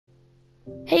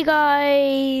Hey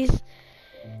guys,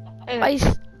 Hey,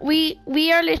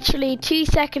 we are literally 2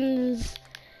 seconds.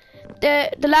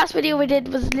 The last video we did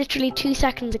was literally 2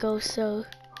 seconds ago, so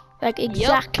like yup,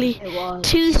 exactly it was.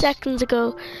 2 seconds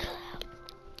ago.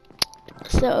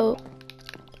 So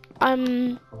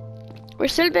we're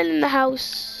still building the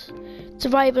house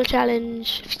survival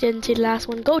challenge. If you didn't see the last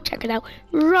one, go check it out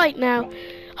right now.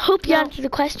 Hope you answered the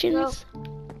questions.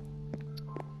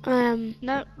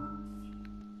 No.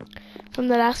 From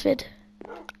the last vid.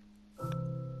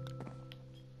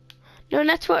 No,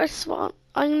 that's what our spawn.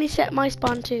 I'm gonna set my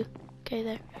spawn too. Okay,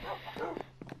 there.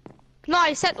 No,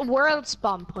 I set the world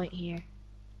spawn point here.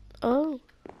 Oh.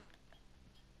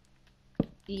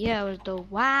 Yeah, it was the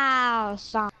wow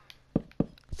song.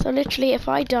 So literally, if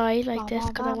I die like this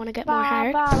because I want to get more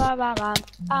hearts,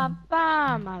 I'll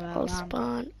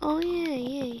spawn. Oh yeah,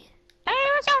 yeah. Hey,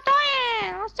 what's you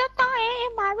doing? What's you doing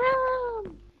in my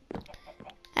room?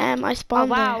 I Oh spawned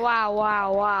wow, there. wow,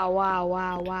 wow, wow, wow,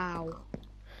 wow, wow.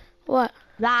 What?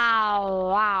 Wow,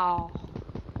 wow.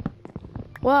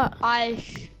 What?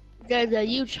 There's a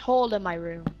huge hole in my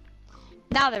room.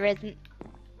 Now there isn't,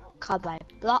 cause I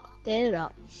blocked it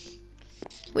up.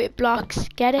 With blocks,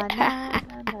 get it?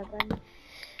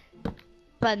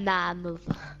 Bananas.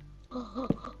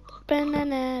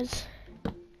 Bananas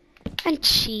and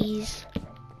cheese.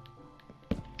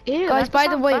 Ew, Guys, by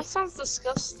the way, that sounds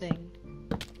disgusting.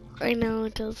 I know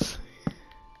it does.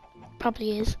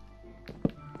 Probably is.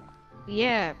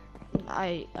 Yeah,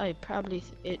 I'd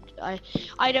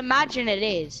imagine it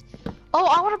is. Oh,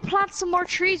 I want to plant some more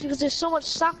trees because there's so much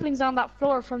saplings on that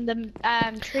floor from the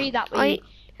tree that we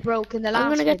broke in the last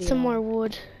I'm gonna get video. some more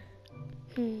wood.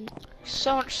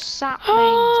 So much saplings.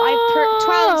 I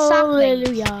have 12 saplings.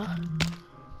 Hallelujah.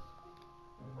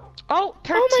 Oh,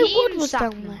 13 my wood was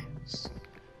down saplings.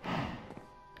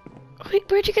 Wait,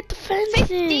 where'd you get the fences?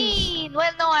 15!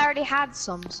 Well, no, I already had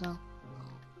some, so.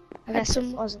 I guess it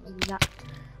wasn't really that.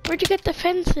 Where'd you get the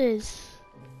fences?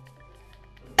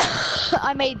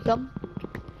 I made them.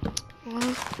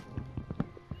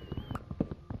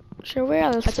 Sure, where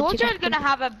else? I told you I was gonna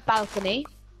have a balcony.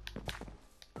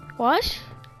 What?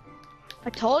 I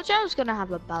told you I was gonna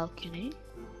have a balcony.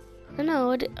 I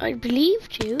know, I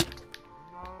believed you.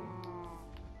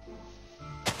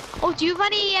 Oh, do you have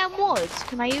any woods?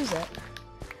 Can I use it?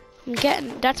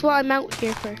 That's what I'm out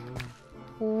here for.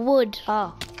 Wood.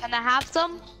 Oh, can I have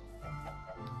some?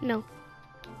 No.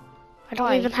 I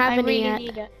don't even have any really yet.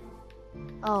 Need it.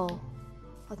 Oh,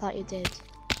 I thought you did.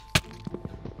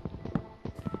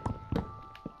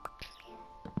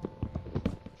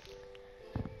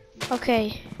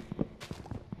 Okay.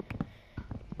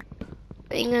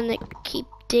 I'm gonna keep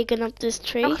digging up this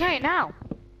tree. Okay, now.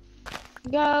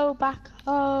 Go back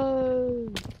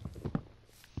home.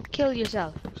 Kill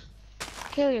yourself.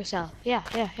 Kill yourself. Yeah.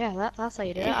 That's how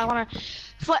you do it. I wanna.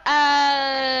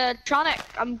 Tronic,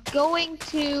 I'm going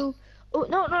to. Oh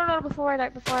no! Before I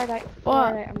die.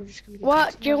 I'm just gonna.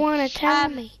 What do you wanna tell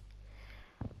me?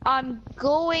 I'm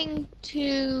going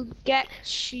to get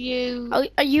you.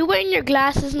 Are you wearing your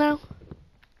glasses now?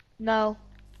 No.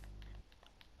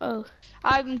 Oh.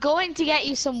 I'm going to get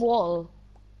you some wool,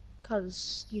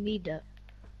 cause you need it.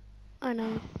 I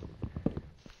know.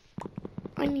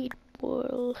 I need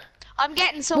wool. I'm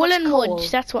getting so wool much and coal. wood.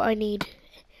 That's what I need.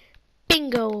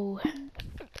 Bingo.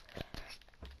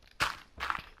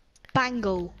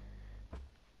 Bango.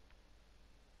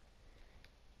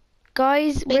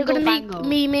 Guys, we're gonna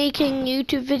be making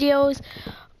YouTube videos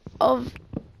of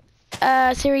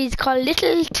a series called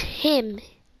Little Tim.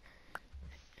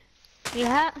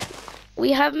 Yeah.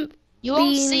 We haven't. You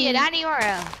won't see it anywhere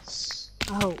else.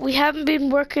 Oh. We haven't been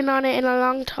working on it in a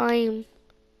long time.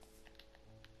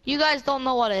 You guys don't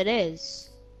know what it is.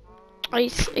 I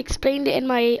explained it in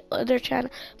my other channel,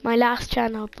 my last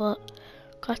channel, but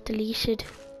got deleted.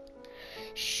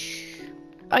 Shh.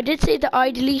 I did say that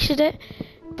I deleted it,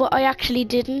 but I actually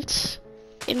didn't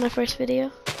in my first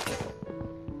video.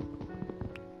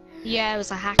 Yeah, it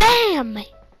was a hack. Damn!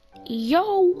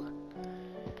 Yo!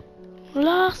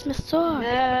 Lost my sword.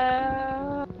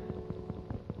 No.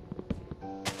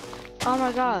 Oh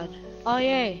my god. Oh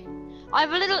yay. I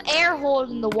have a little air hole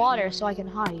in the water so I can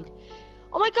hide.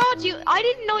 Oh my god, I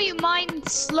didn't know you mined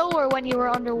slower when you were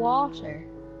underwater.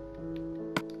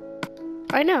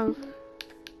 I know.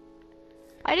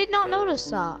 I did not notice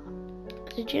that.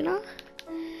 Did you not?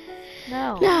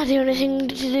 No. Now the only thing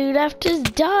to do left is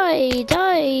die.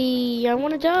 I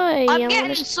wanna die. I'm I getting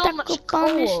wanna so stack much up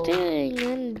on this coal. thing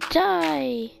and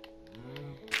die.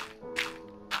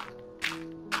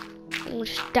 I'm gonna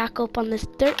stack up on this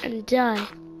dirt and die.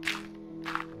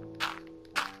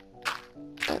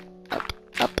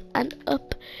 Up and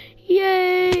up.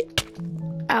 Yay!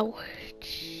 Ow.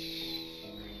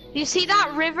 You see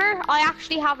that river? I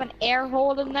actually have an air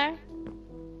hole in there.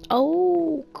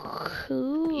 Oh,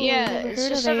 cool. Yeah, Never it's heard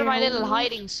just of sort of air my little holes.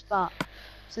 hiding spot.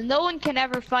 So no one can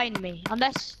ever find me.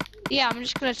 Unless, yeah, I'm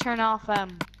just gonna turn off,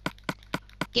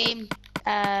 game,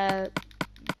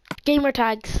 Gamer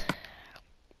tags.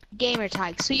 gamer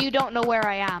tag, so you don't know where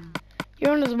I am.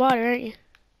 You're under the water, aren't you?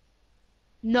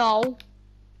 No.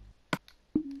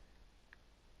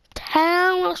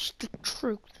 Tell us the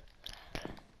truth.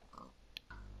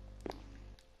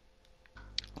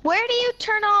 Where do you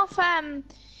turn off,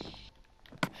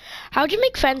 How'd you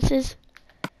make fences?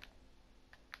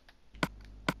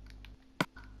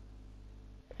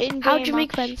 in-game? How'd you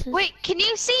make fences? Wait, can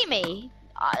you see me?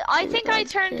 I think I Like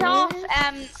turned off,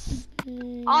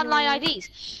 online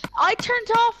IDs. I turned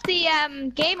off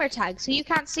the, gamer tag, so you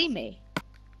can't see me.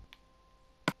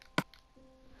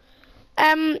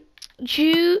 Do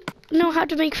you know how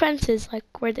to make fences? Like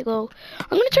where they go?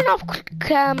 I'm gonna turn off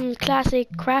classic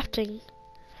crafting.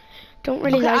 Don't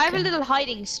really Okay, like I have it. a little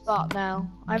hiding spot now.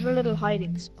 I have a little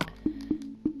hiding spot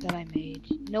that I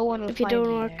made. No one will If you find don't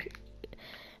me work.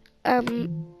 there.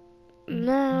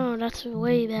 No, that's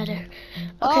way better. Okay.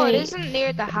 Oh, it isn't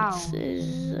near the house.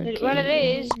 Okay. Well, it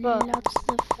is, but lots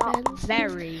of not fences.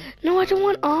 very. No, I don't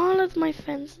want all of my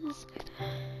fences.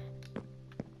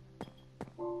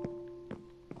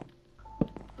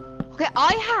 Okay,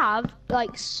 I have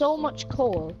like so much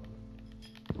coal.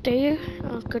 Do you?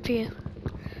 Oh, good for you.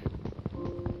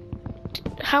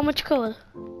 How much coal?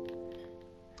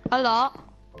 A lot.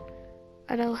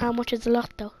 I know how much is a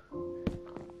lot though.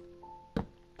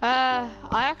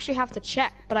 I actually have to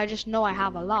check, but I just know I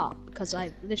have a lot because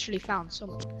I literally found so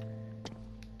much.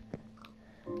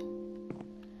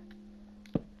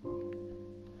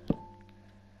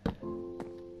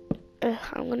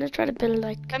 I'm gonna try to build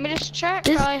like Let me just check.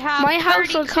 this. I have My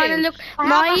house will 32. kind of look. I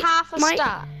have a half a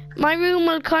stack. My room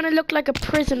will kind of look like a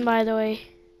prison, by the way.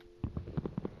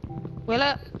 Will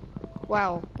it?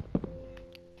 Wow.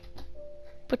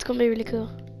 But it's gonna be really cool.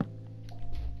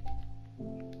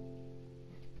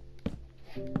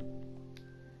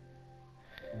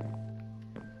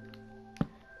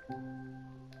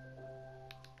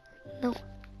 No.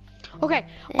 Okay,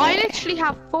 I literally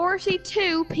have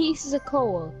 42 pieces of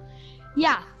coal.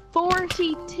 Yeah,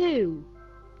 42.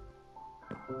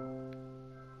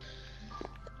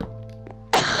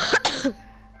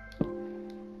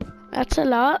 That's a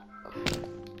lot.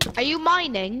 Are you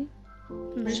mining?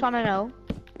 I just want to know.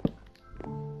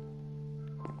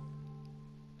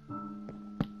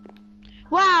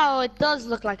 Wow, it does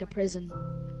look like a prison.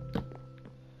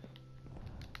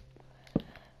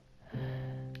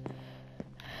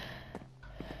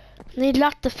 Need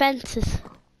lots of fences.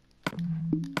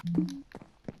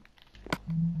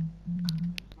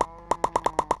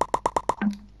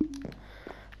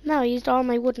 No, I used all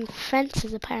my wooden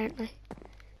fences apparently.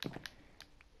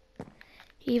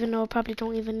 Even though I probably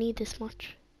don't even need this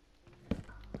much.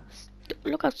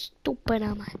 Look how stupid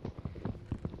am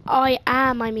I.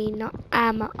 I mean, not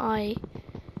am I.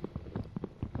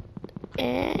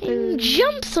 And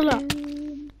jumps a lot.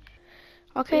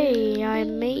 Okay, I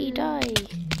may die.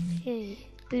 Hey.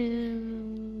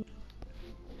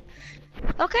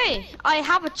 Okay, I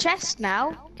have a chest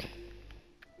now.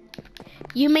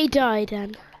 You may die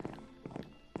then.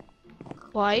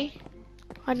 Why?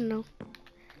 I don't know.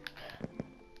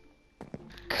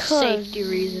 Safety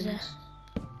reasons.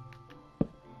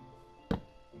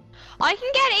 I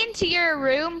can get into your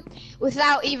room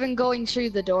without even going through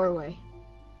the doorway.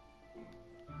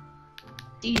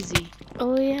 Easy.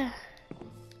 Oh yeah.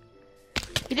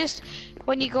 You just,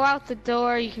 when you go out the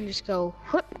door, you can just go,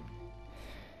 whoop.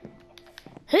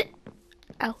 Huh.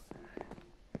 Ow.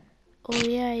 Oh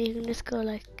yeah, you can just go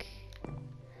like.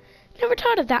 Never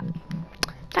thought of that.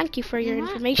 Thank you for your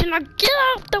information. Now get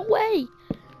out the way.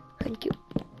 Thank you.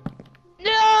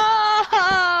 No!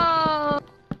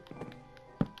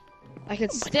 I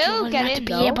could still you get will in not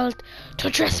though. be able to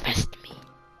trespass me.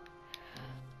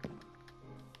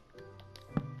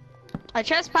 I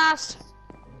trespassed.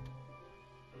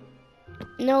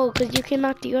 No, because you came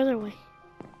out the other way.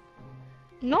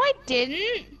 No, I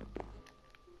didn't.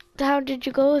 How did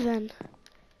you go then?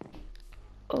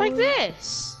 Like Oh.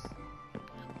 this.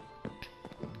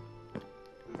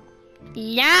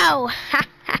 No!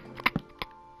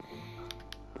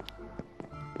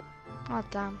 Oh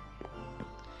damn.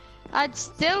 I'd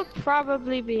still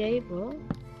probably be able.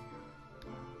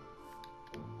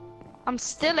 I'm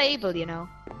still able, you know.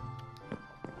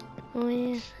 Oh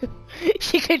yeah.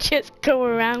 You could just go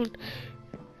around.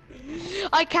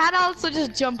 I can also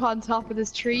just jump on top of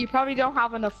this tree. You probably don't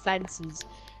have enough fences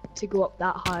to go up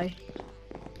that high.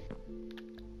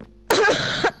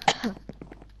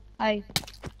 Hi.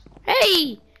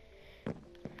 Hey!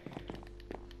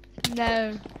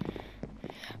 No.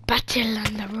 Battle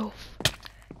on the roof.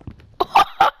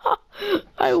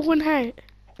 I won heart.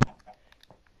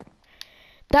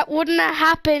 That wouldn't have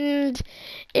happened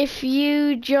if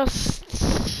you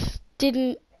just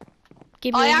didn't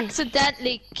give me I any.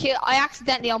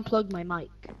 accidentally unplugged my mic.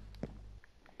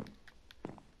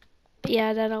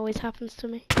 Yeah, that always happens to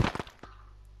me.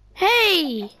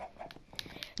 Hey!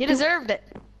 You deserved it.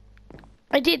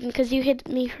 I didn't, because you hit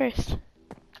me first.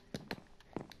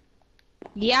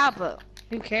 Yeah, but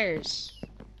who cares?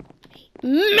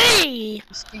 Me!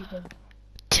 Stupid.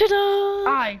 Ta-da!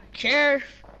 I care.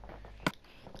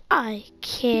 I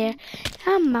care.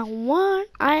 I'm the one.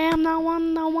 I am the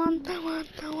one, the one, the one,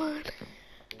 the one.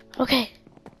 Okay.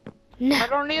 I Now,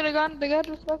 don't need a gun to get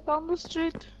respect on the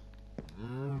street.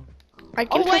 I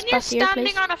can Oh, when you're trespass your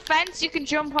standing place. on a fence, you can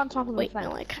jump on top of Wait, the fence.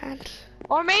 no, I can't.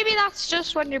 Or maybe that's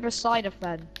just when you're beside a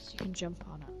fence, you can jump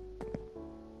on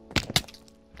it.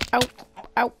 Ow,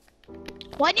 ow.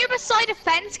 When you're beside a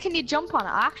fence, can you jump on it?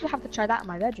 I actually have to try that in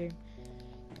my bedroom.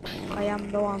 I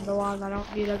am the one, I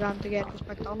don't need a gun to get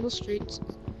respect on the streets.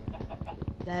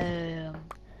 Damn.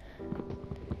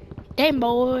 Damn,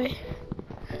 boy.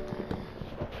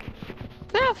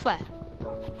 Perfect.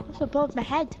 That's above my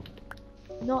head.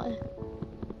 Not a...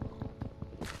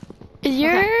 Is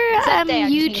your It's that day, I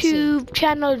just need to see. YouTube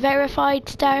channel verified,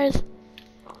 Stars?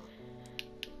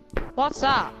 What's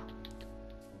that?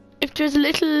 If there's a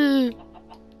little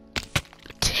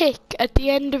tick at the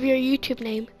end of your YouTube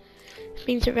name, it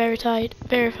means you're verified.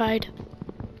 Verified.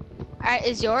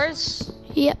 Is yours?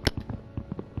 Yep.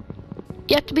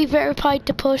 You have to be verified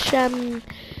to push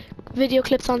video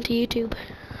clips onto YouTube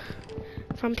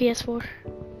from PS4.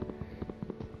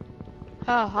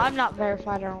 Oh, I'm not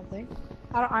verified, I don't think.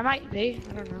 I might be,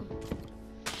 I don't know.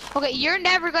 Okay, you're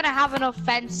never gonna have enough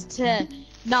fence to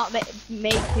not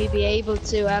make me be able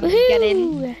to get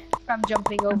in Woohoo! from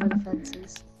jumping over the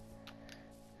fences.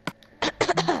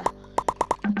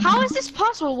 How is this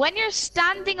possible? When you're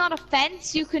standing on a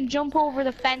fence, you can jump over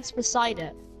the fence beside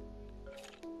it.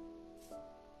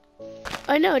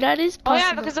 I know, that is Oh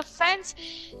possible. yeah,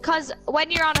 because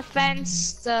when you're on a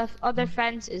fence, the other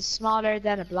fence is smaller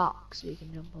than a block, so you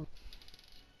can jump over.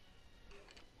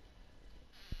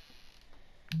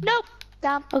 Nope.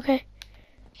 Damn. Okay.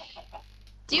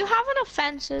 Do you have enough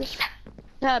fences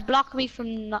to block me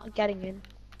from not getting in?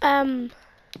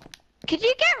 Could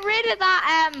you get rid of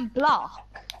that block?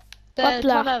 The What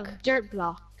block? ton of dirt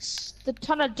blocks. The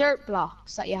ton of dirt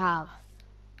blocks that you have.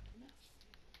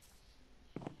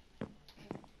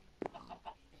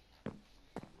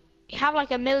 You have like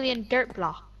 1,000,000 dirt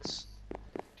blocks.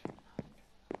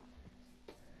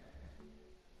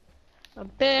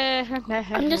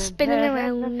 I'm just spinning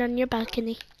around on your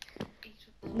balcony.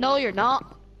 No, you're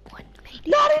not.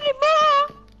 Not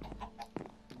anymore!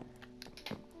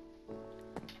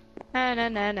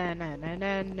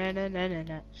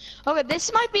 Okay,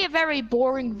 this might be a very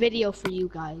boring video for you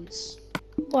guys.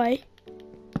 Why?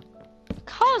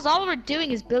 Cause all we're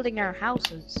doing is building our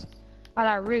houses. Well,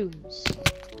 our rooms.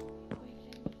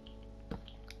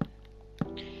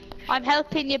 I'm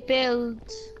helping you build.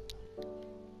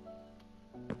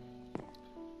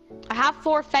 I have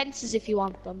 4 fences if you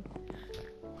want them.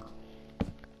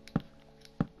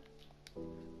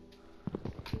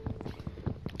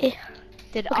 Eh.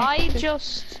 Did Okay. I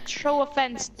just throw a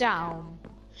fence down?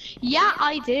 Yeah,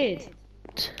 I did.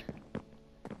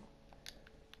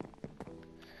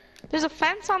 There's a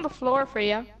fence on the floor for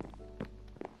you.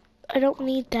 I don't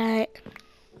need that.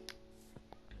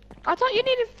 I thought you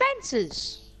needed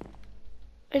fences.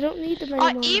 I don't need them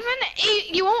anymore.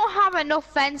 You won't have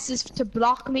enough fences to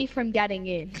block me from getting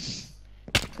in.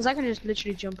 Cause I can just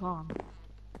literally jump on.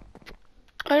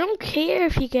 I don't care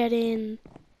if you get in.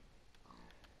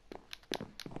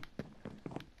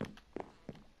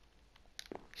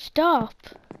 Stop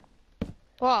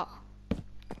What?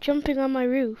 jumping on my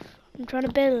roof. I'm trying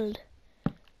to build.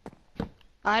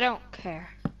 I don't care.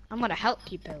 I'm gonna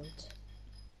help you build.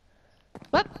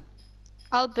 Whoop.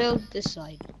 I'll build this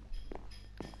side.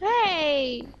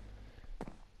 Hey!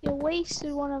 You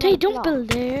wasted one of my Hey, don't blocks. build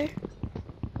there.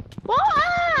 What?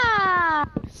 Ah!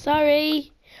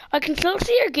 Sorry. I can still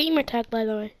see your gamer tag, by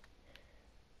the way.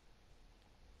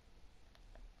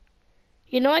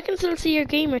 You know I can still see your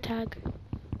gamer tag.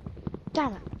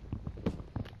 Damn it.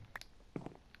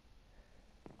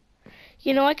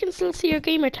 You know I can still see your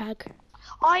gamer tag.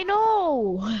 I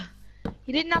know!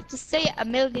 You didn't have to say it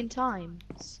 1,000,000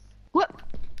 times. What?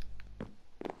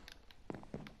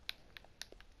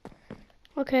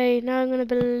 Okay, now I'm gonna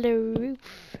build a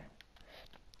roof.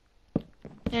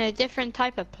 In a different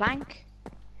type of plank?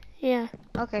 Yeah.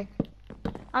 Okay.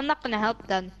 I'm not gonna help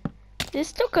then.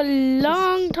 This took a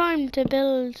long time to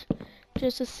build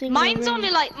just a single room.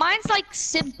 Mine's like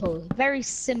simple, very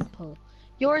simple.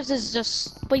 Yours is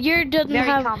just But yours doesn't very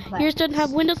have complex. yours doesn't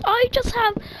have windows. I just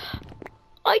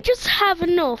have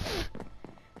enough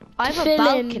I to have a fill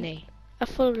balcony. in a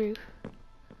full roof.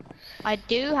 I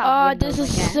do have Oh, windows, this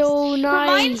I is guess. so But nice.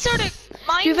 mine's Do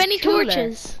you have any cooler.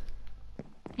 torches?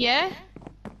 Yeah?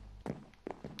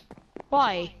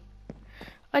 Why?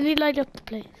 I need to light up the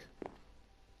place.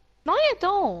 No, you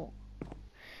don't.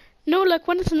 No, like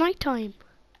when it's night time.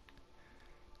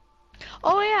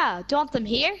 Oh yeah, do you want them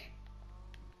here?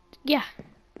 Yeah.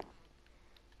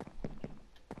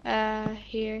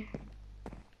 Here.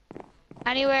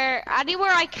 Anywhere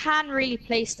I can really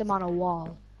place them on a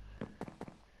wall.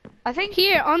 I think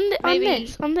Here on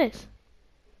maybe... on this.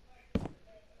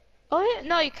 Oh yeah,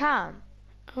 no you can't.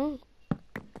 Oh.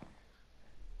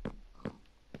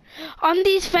 On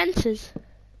these fences.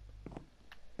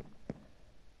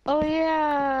 Oh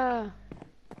yeah.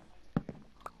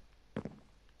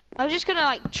 I'm just gonna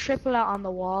like triple out on the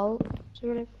wall.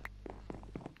 Sort of.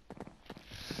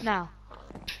 Now.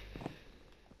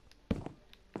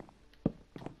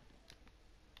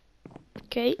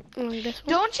 Okay, along this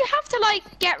one. Don't you have to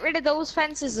like get rid of those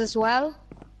fences as well?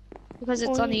 Because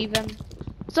it's Oh, uneven.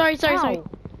 Sorry. Ow.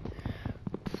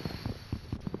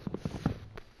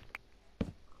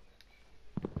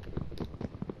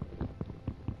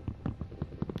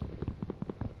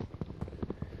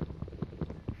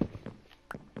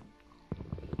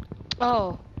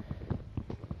 Oh.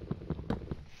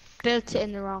 Built it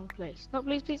in the wrong place. No,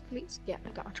 please. Yeah, I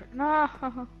got my turn. No.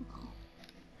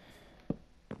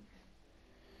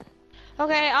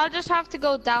 Okay, I'll just have to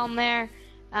go down there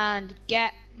and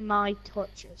get my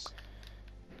torches.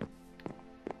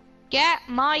 Get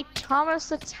my Thomas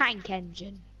the Tank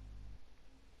Engine.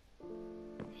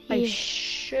 I Yeah.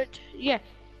 should. Yeah.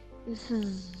 This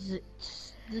is it.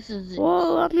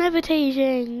 Whoa, I'm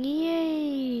levitating.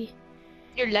 Yay.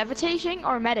 You're levitating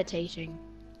or meditating?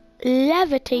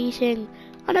 Levitating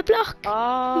on a block.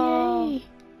 Oh. Yay.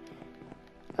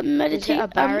 I'm meditating. Is it a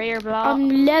barrier block?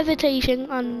 I'm levitating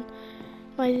on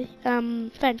my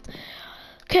fence.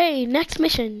 Okay, next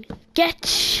mission.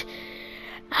 Get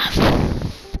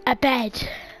a bed.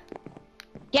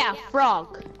 Yeah,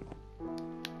 frog.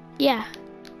 Yeah.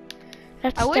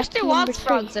 That's I wish step there number was 3.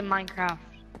 frogs in Minecraft.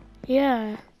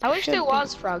 Yeah. I wish should there be.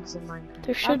 was frogs in Minecraft.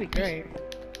 There should That'd be be. great.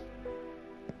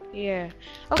 Yeah.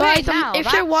 Okay, Guys, now if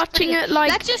you're that's watching pretty- it like,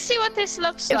 let's just see what this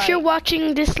looks if like. you're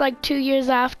watching this like 2 years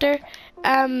after,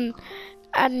 and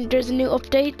there's a new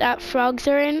update that frogs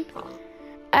are in,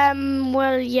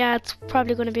 well, yeah, it's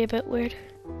probably gonna be a bit weird.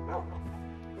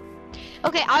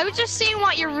 Okay, I was just seeing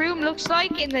what your room looks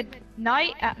like in the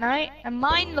night at night, and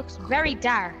mine looks very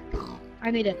dark. I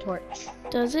need a torch.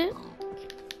 Does it?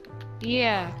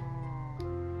 Yeah.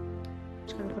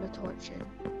 Just gonna put a torch in.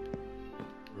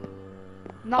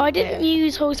 Not I didn't there.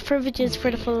 use host privileges for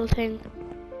the full thing.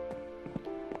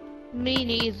 Me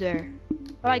neither.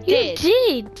 Well, I You did.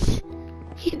 did.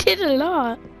 You did a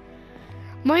lot.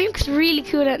 Mine looks really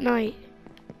cool at night.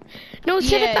 No,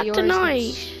 set it Yeah, back to yours night.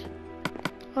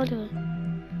 looks- I'll do it.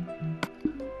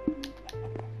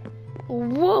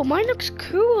 Whoa, mine looks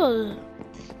cool.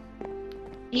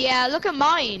 Yeah, look at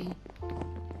mine.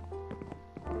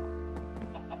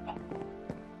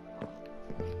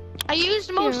 I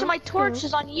used most Yeah, of my cool.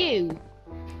 torches on you.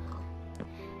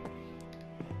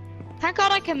 Thank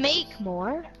God I can make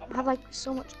more. I have like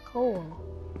so much coal.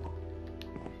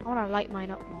 I want to light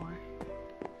mine up more.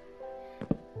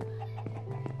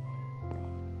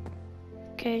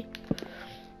 Okay.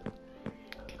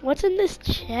 What's in this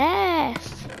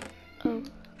chest? Oh,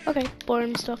 okay,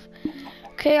 boring stuff.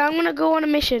 Okay, I'm gonna go on a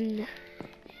mission.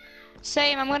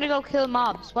 Same, I'm gonna go kill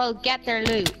mobs. Well, get their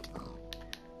loot.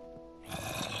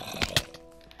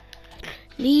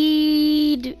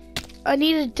 I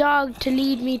need a dog to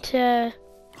lead me to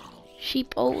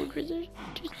sheep. Oh, there's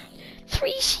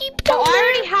 3 sheep down Oh, I there.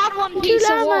 already had one and piece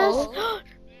 2 of llamas. wool. Oh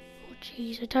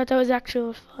jeez, I thought that was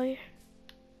actual fire.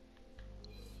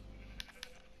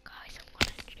 Guys, I'm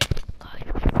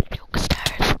gonna choke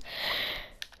stars.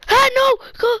 Ah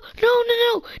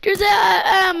no! There's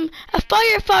a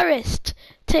fire forest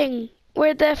thing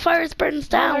where the forest burns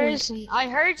down. I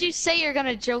heard you say you're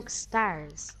gonna joke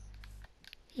stars.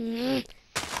 Mm.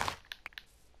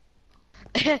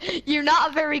 You're not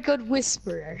a very good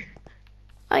whisperer.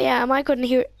 I am. I couldn't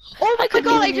hear. Oh my couldn't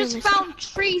god! I even hear just myself. found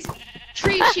tree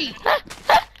sheep.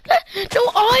 No,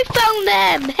 I found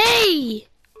them. Hey.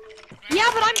 Yeah,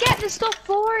 but I'm getting the stuff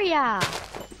for ya.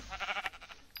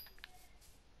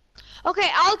 Okay,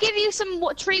 I'll give you some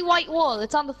tree white wool.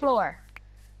 It's on the floor.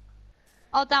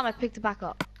 Oh damn! I picked it back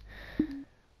up.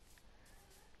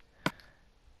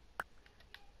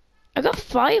 I got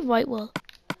 5 white wool.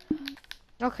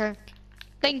 Okay.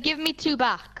 Then give me 2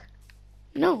 back.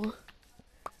 No.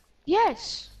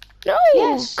 Yes. No.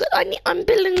 Yes. I'm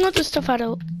building other stuff out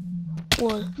of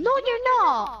wool. No, you're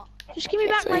not. Just give me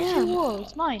Yes, back I my 2 am. wool.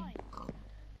 It's mine.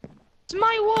 It's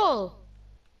my wool.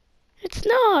 It's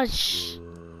not.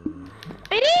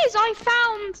 It is. I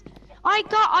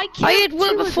killed I had wool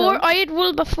 2 of before. them. I had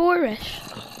wool before it.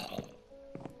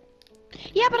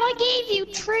 Yeah, but I gave you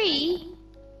 3.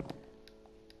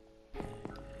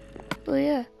 Oh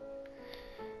yeah.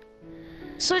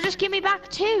 So just give me back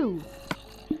 2.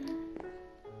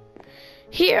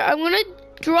 Here, I'm gonna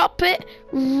drop it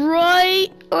right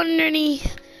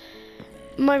underneath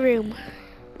my room.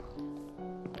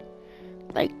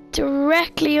 Like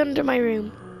directly under my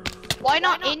room. Why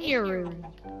not in your room?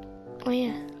 Oh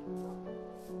yeah.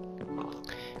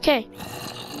 Okay.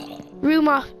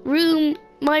 My room.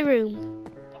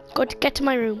 Get to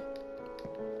my room.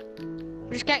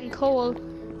 We're just getting coal.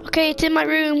 Okay, it's in my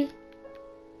room.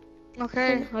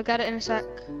 Okay, I got it in a sec.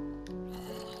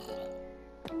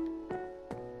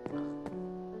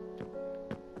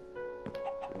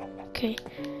 Okay.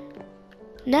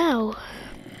 Now,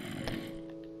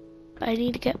 I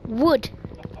need to get wood.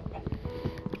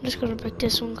 I'm just gonna pick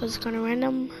this one because it's kind of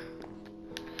random.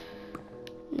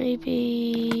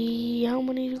 Maybe, how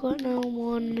many do I got now?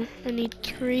 1. I need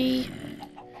 3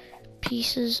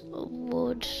 pieces of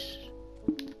wood.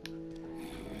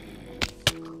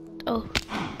 Oh,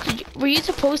 were you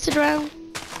supposed to drown?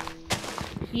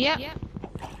 Yep.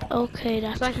 Okay,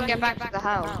 that's So I can get back to the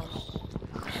house.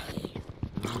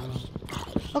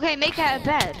 Okay, make a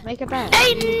bed. Make a bed.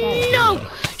 Hey, no!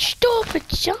 Stop it,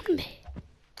 zombie!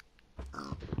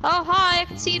 Oh hi, I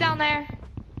can see you down there.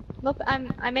 Look,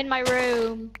 I'm in my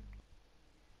room.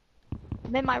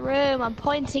 I'm in my room. I'm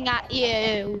pointing at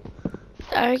you.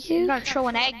 Are I'm you? gonna throw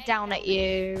an egg down at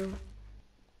you.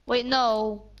 Wait,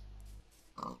 no.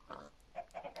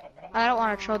 I don't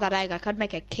want to throw that egg. I could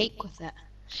make a cake with it.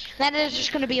 Then it's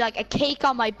just gonna be like a cake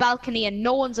on my balcony, and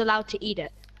no one's allowed to eat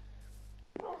it.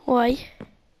 Why?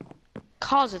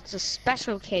 Cause it's a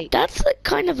special cake. That's like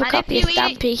kind of a And if copy you of eat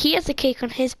it- Stampy. He has a cake on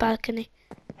his balcony.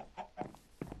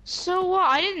 So what?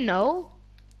 I didn't know.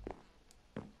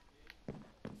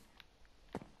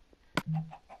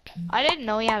 I didn't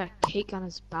know he had a cake on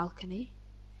his balcony.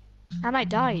 And I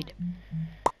died.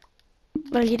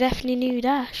 Well, you definitely knew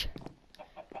that.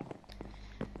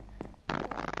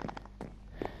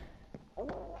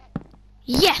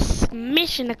 Yes!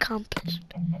 Mission accomplished.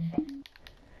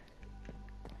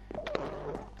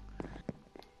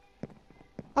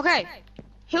 Okay.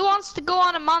 Who wants to go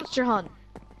on a monster hunt?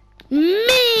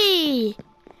 Me!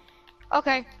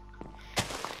 Okay.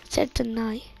 Said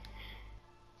deny.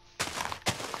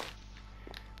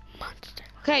 Monster.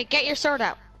 Okay, get your sword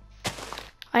out.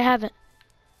 I have it.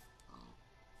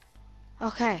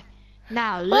 Okay.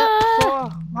 Now look for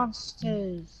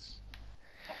monsters.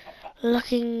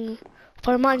 Looking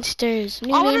for monsters.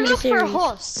 New I want name to of the look for series.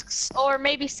 husks or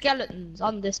maybe skeletons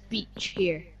on this beach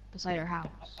here beside our house.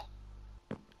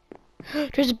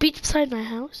 There's a beach beside my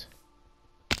house.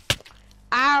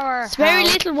 Our It's very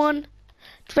house. little one.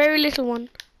 It's very little one.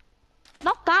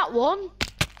 Not that one.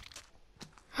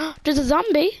 There's a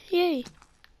zombie. Yay.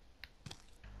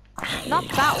 Not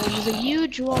that one. There's a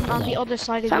huge one on the other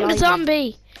side of the Found a island.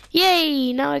 zombie.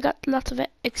 Yay. Now I got lots of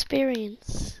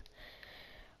experience.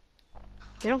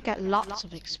 They don't get lots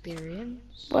of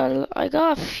experience. Well, I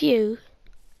got a few.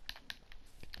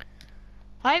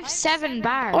 I have 7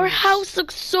 bars. Our house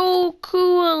looks so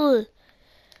cool.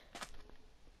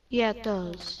 Yeah, it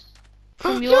does.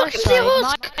 From Look, your I can see a side,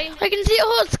 husk. I can see a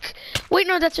husk. Wait,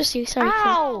 no, that's just you. Sorry.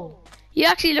 Ow! You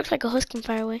actually look like a husk from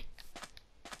far away.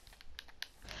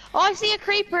 Oh, I see a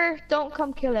creeper. Don't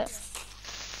come kill it.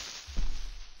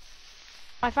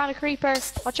 I found a creeper.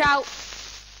 Watch out.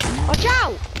 Watch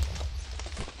out!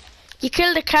 You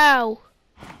killed a cow.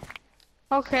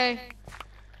 Okay.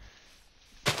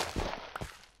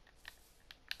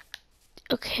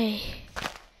 Okay.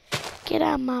 Get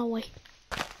out of my way.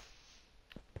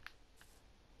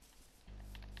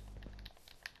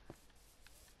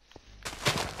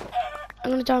 I'm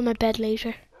gonna die on my bed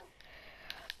later.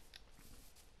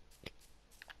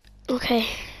 Okay.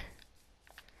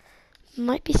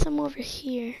 Might be some over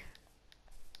here.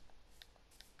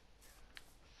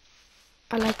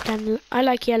 I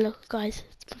like yellow, guys.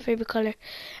 It's my favorite color.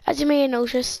 As you may have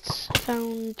noticed, I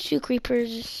found 2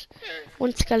 creepers,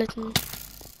 1 skeleton.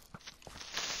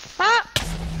 Ah!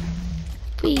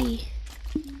 Whee!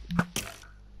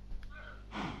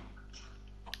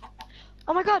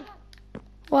 Oh my god!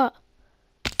 What?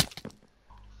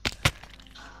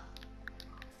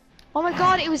 Oh my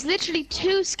god, it was literally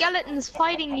 2 skeletons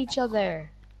fighting each other.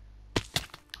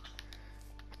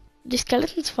 Do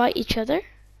skeletons fight each other?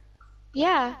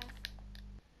 Yeah.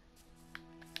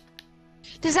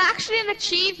 There's actually an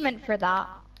achievement for that.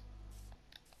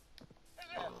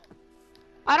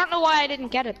 I don't know why I didn't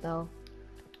get it though.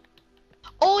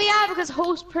 Oh yeah, because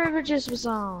host privileges was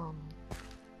on.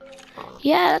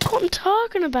 Yeah, that's what I'm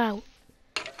talking about.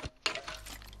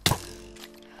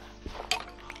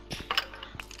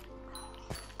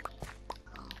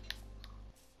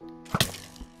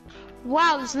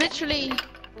 Wow, there's literally...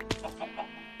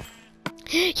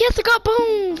 Yes, I got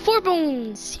bone! 4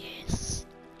 bones! Yes.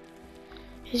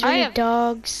 Here's really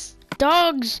dogs.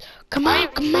 Dogs! Come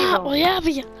out, come out! Oh, yeah,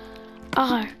 but you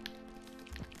are.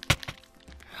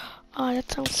 Oh,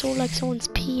 that sounds so like someone's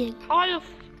peeing.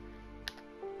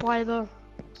 Bible.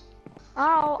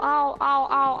 Ow, ow, ow, ow,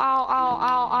 ow, ow,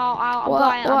 ow, ow,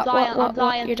 ow. I'm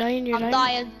dying. You're dying, I'm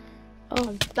dying. Oh.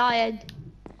 I'm dying.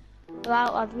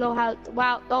 Wow, I've low health.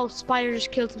 Wow, oh, spider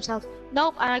just killed himself.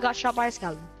 Nope, and I got shot by a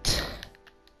skeleton.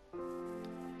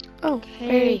 Oh,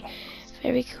 Okay.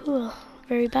 very cool.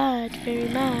 Very bad, very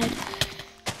mad.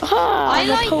 Oh, I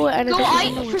like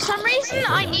for some reason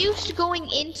I'm used to going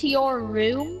into your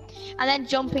room and then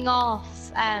jumping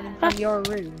off from your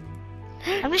room.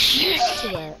 I'm just used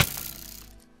to it.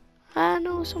 I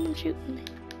know someone's shooting me.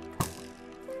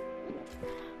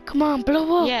 Come on,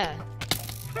 blow up. Yeah.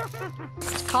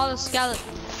 It's called a skeleton.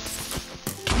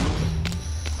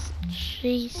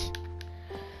 Jeez.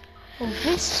 Oh,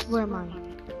 this is where my...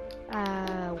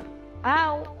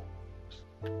 Ow.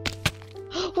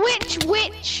 Witch!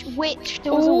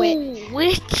 There was a witch.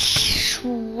 Witch!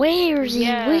 Where's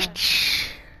the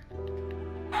witch?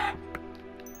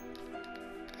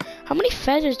 How many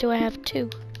feathers do I have? 2.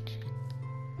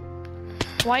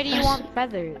 Why do you want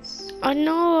feathers? I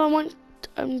know,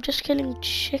 I'm just killing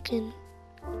chicken.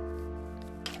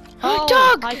 Oh,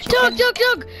 dog! hi, Dog!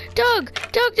 chicken. Dog!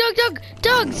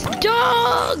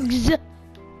 Dogs!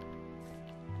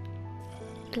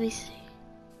 Let me see.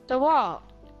 The what?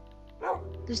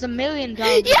 There's a million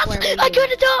dogs. Yes! I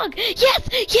got a dog!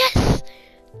 Yes!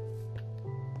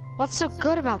 What's so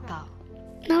good about that?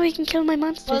 Now we can kill my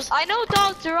monsters. Well, I know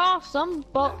dogs are awesome,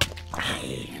 but...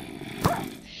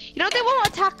 You know, they won't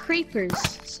attack creepers,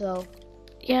 so...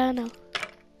 Yeah, I know.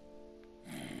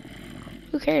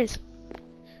 Who cares?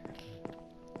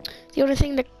 The only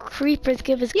thing the creepers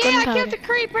give is gunpowder. Yeah, I killed the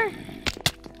creeper!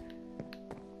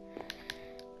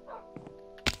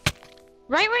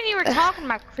 Right when you were talking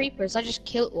about creepers, I just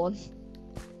killed one.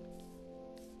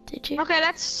 Did you? Okay,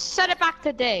 let's set it back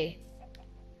to day.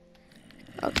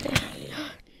 Okay.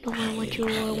 No, I want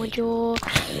you.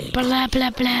 Blah, blah, blah.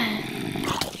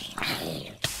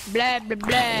 Blah, blah,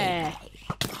 blah.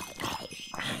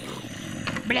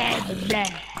 Blah, blah,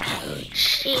 blah.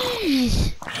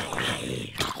 Jeez.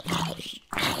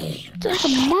 There's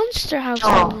like a monster house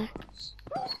down there.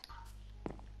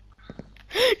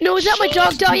 No, is that my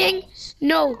dog dying?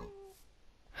 No. No,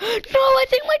 I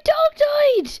think my dog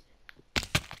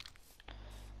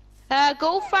died.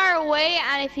 Go far away,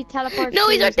 and if he teleports... No,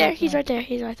 he's right there. He's right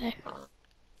there.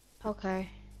 Okay.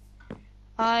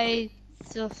 I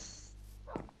just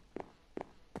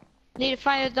need to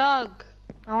find a dog.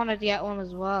 I wanted to get one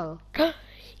as well.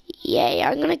 Yay,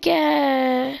 I'm gonna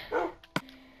get...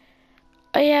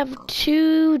 I have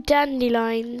 2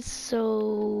 dandelions,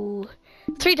 so...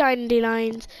 3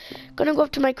 dandelions. Gonna go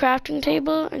up to my crafting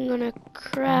table. I'm gonna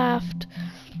craft...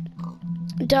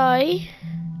 dye.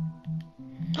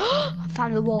 I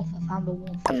found the wolf.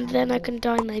 And then I can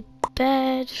dye my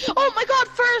bed. Oh my god,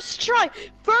 first try!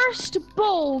 First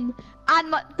bone!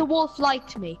 And the wolf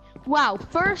liked me. Wow,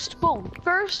 first bone.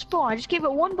 I just gave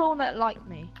it 1 bone that liked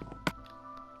me.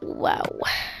 Wow.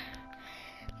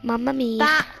 Mamma mia.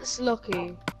 That's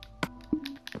lucky.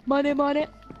 Money.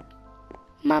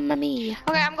 Mamma mia.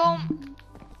 Okay, I'm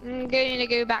going to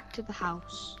go back to the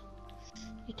house.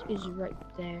 It is right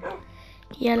there.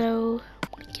 Yellow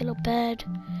bed.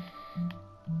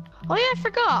 Oh yeah, I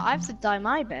forgot. I have to dye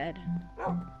my bed.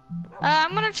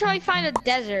 I'm gonna try find a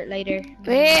desert later.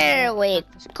 There we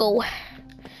go.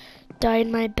 Dye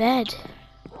my bed.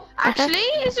 Actually,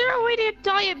 is there a way to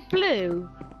dye it blue?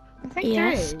 I think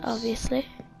there is. Yes, obviously.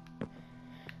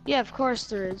 Yeah, of course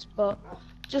there is, but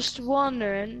just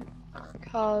wondering,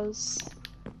 cause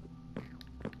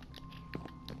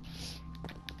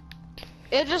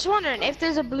I'm just wondering if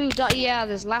there's a blue dot. Yeah,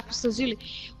 there's lapis lazuli,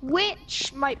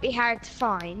 which might be hard to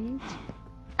find,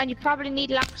 and you probably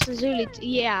need lapis lazuli.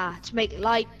 To make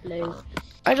light blue.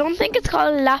 I don't think it's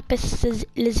called lapis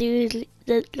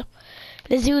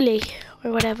lazuli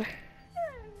or whatever.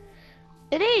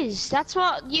 It is. That's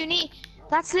what you need.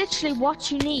 That's literally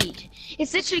what you need.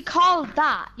 It's literally called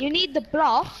that. You need the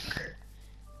block,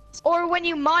 or when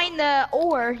you mine the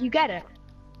ore, you get it.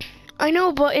 I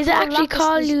know, but is it actually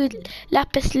called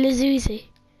lapis lazuli?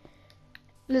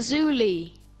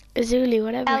 Lazuli. Lazuli,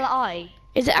 whatever. L-I.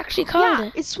 Is it actually called Yeah,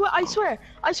 it? it's what I swear.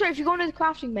 If you go into the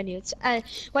crafting menu, it's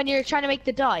when you're trying to make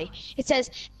the dye, it says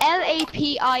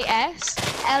LAPIS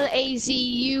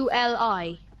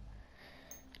LAZULI.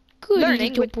 Good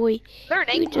Learning, little boy.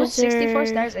 Learning with 64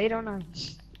 stars, 809.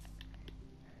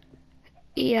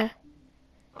 Yeah.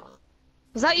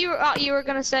 Was that you were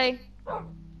gonna say?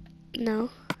 No.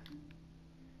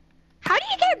 How do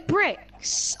you get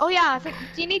bricks? Oh yeah, I think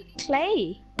you need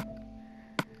clay.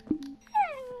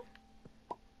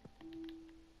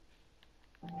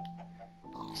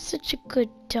 Such a good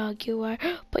dog you are.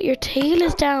 But your tail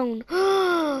is down.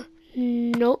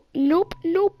 Nope, nope,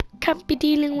 nope. Can't be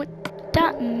dealing with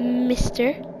that,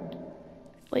 mister.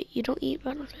 Wait, you don't eat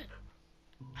rabbit.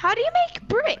 How do you make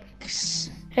bricks?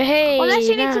 Hey, unless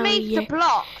you need to now make the you're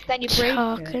block, then you break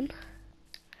talking. it.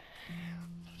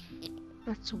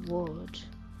 That's wood.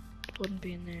 Wouldn't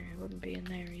be in there. It wouldn't be in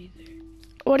there either.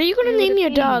 What are you gonna name your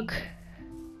dog?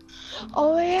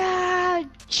 Oh yeah,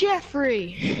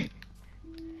 Jeffrey.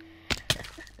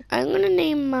 I'm gonna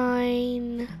name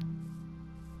mine.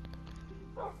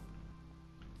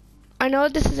 I know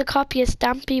this is a copy of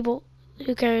Stampy, but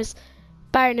who cares?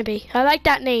 Barnaby. I like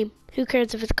that name. Who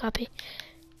cares if it's a copy?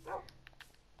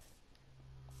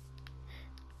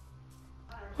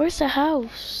 Where's the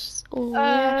house? Oh,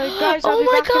 yeah. Guys, I'll Oh be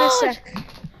my back in a god! sec.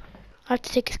 I have to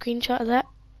take a screenshot of that.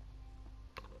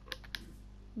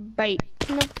 Bait.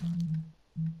 Nope.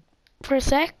 For a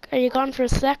sec? Are you gone for a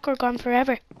sec or gone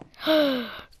forever? Can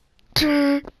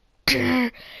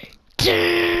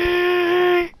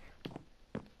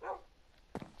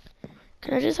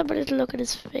I just have a little look at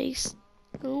his face?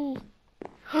 Oh.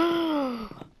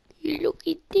 Look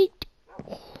at it.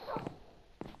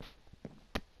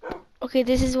 Okay,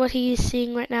 this is what he is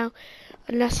seeing right now.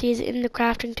 Unless he is in the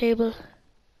crafting table.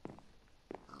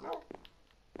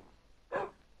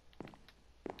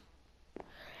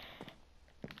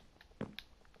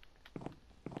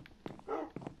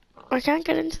 I can't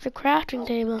get into the crafting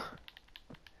table.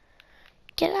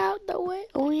 Get out the way.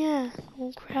 Oh yeah,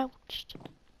 I'm crouched.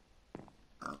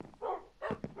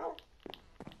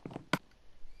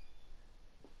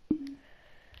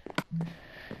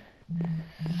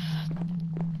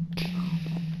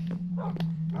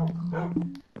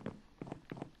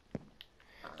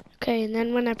 Okay, and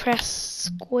then when I press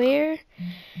square,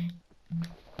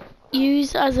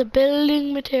 use as a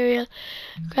building material,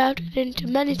 crafted into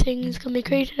many things, can be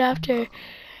created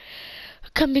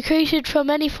from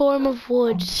any form of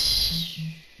wood.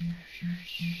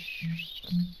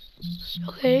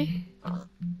 Okay.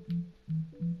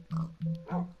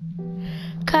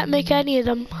 Can't make any of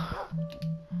them.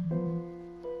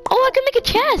 Oh, I can make a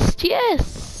chest,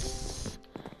 yes!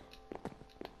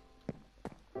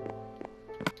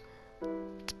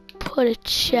 Put a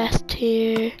chest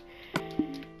here.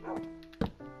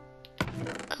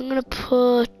 I'm gonna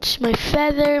put my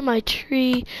feather, my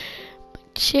tree, my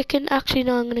chicken. Actually,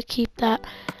 no, I'm gonna keep that.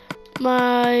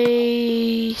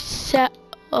 My set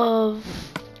of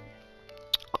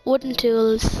wooden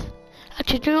tools.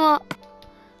 Actually, do you know what?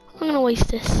 I'm gonna waste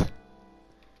this.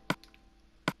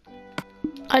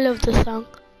 I love this song.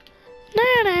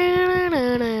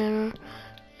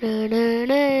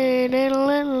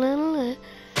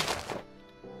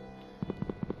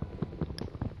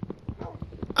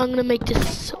 I'm gonna make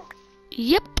this.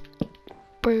 Yep,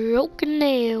 broken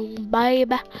down,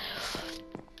 baby.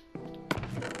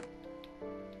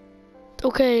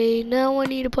 Okay, now I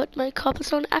need to put my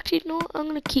cobblestone. Actually, no, I'm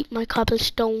gonna keep my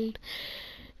cobblestone.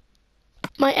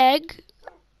 My egg.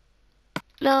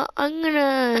 Now I'm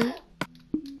gonna.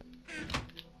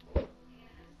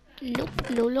 Nope,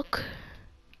 no look.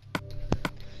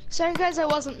 Sorry guys, I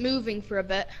wasn't moving for a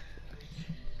bit.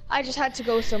 I just had to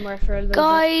go somewhere for a little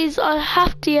Guys, I'll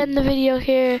have to end the video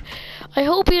here. I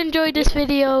hope you enjoyed this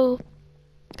video.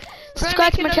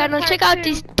 Subscribe to my channel, check out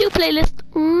these two playlists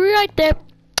right there,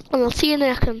 and I'll see you in the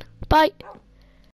next one. Bye.